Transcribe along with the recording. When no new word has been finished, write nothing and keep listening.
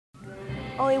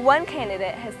Only one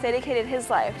candidate has dedicated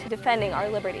his life to defending our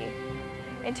liberty.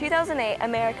 In 2008,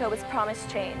 America was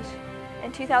promised change.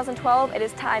 In 2012, it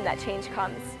is time that change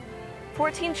comes.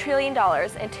 $14 trillion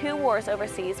and 2 wars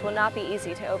overseas will not be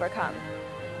easy to overcome.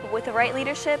 But with the right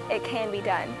leadership, it can be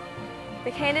done. The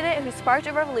candidate who sparked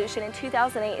a revolution in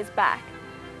 2008 is back.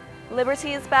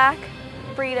 Liberty is back,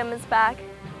 freedom is back,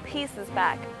 peace is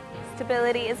back,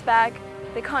 stability is back,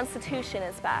 the Constitution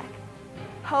is back.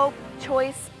 Hope,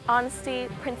 choice, honesty,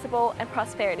 principle, and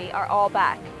prosperity are all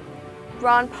back.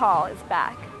 Ron Paul is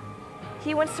back.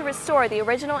 He wants to restore the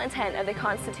original intent of the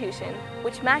Constitution,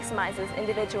 which maximizes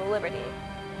individual liberty,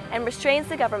 and restrains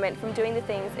the government from doing the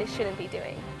things it shouldn't be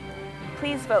doing.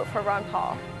 Please vote for Ron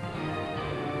Paul.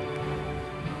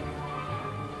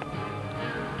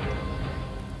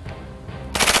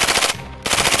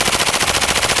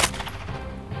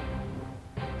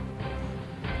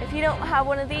 If you don't have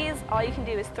one of these, all you can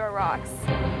do is throw rocks.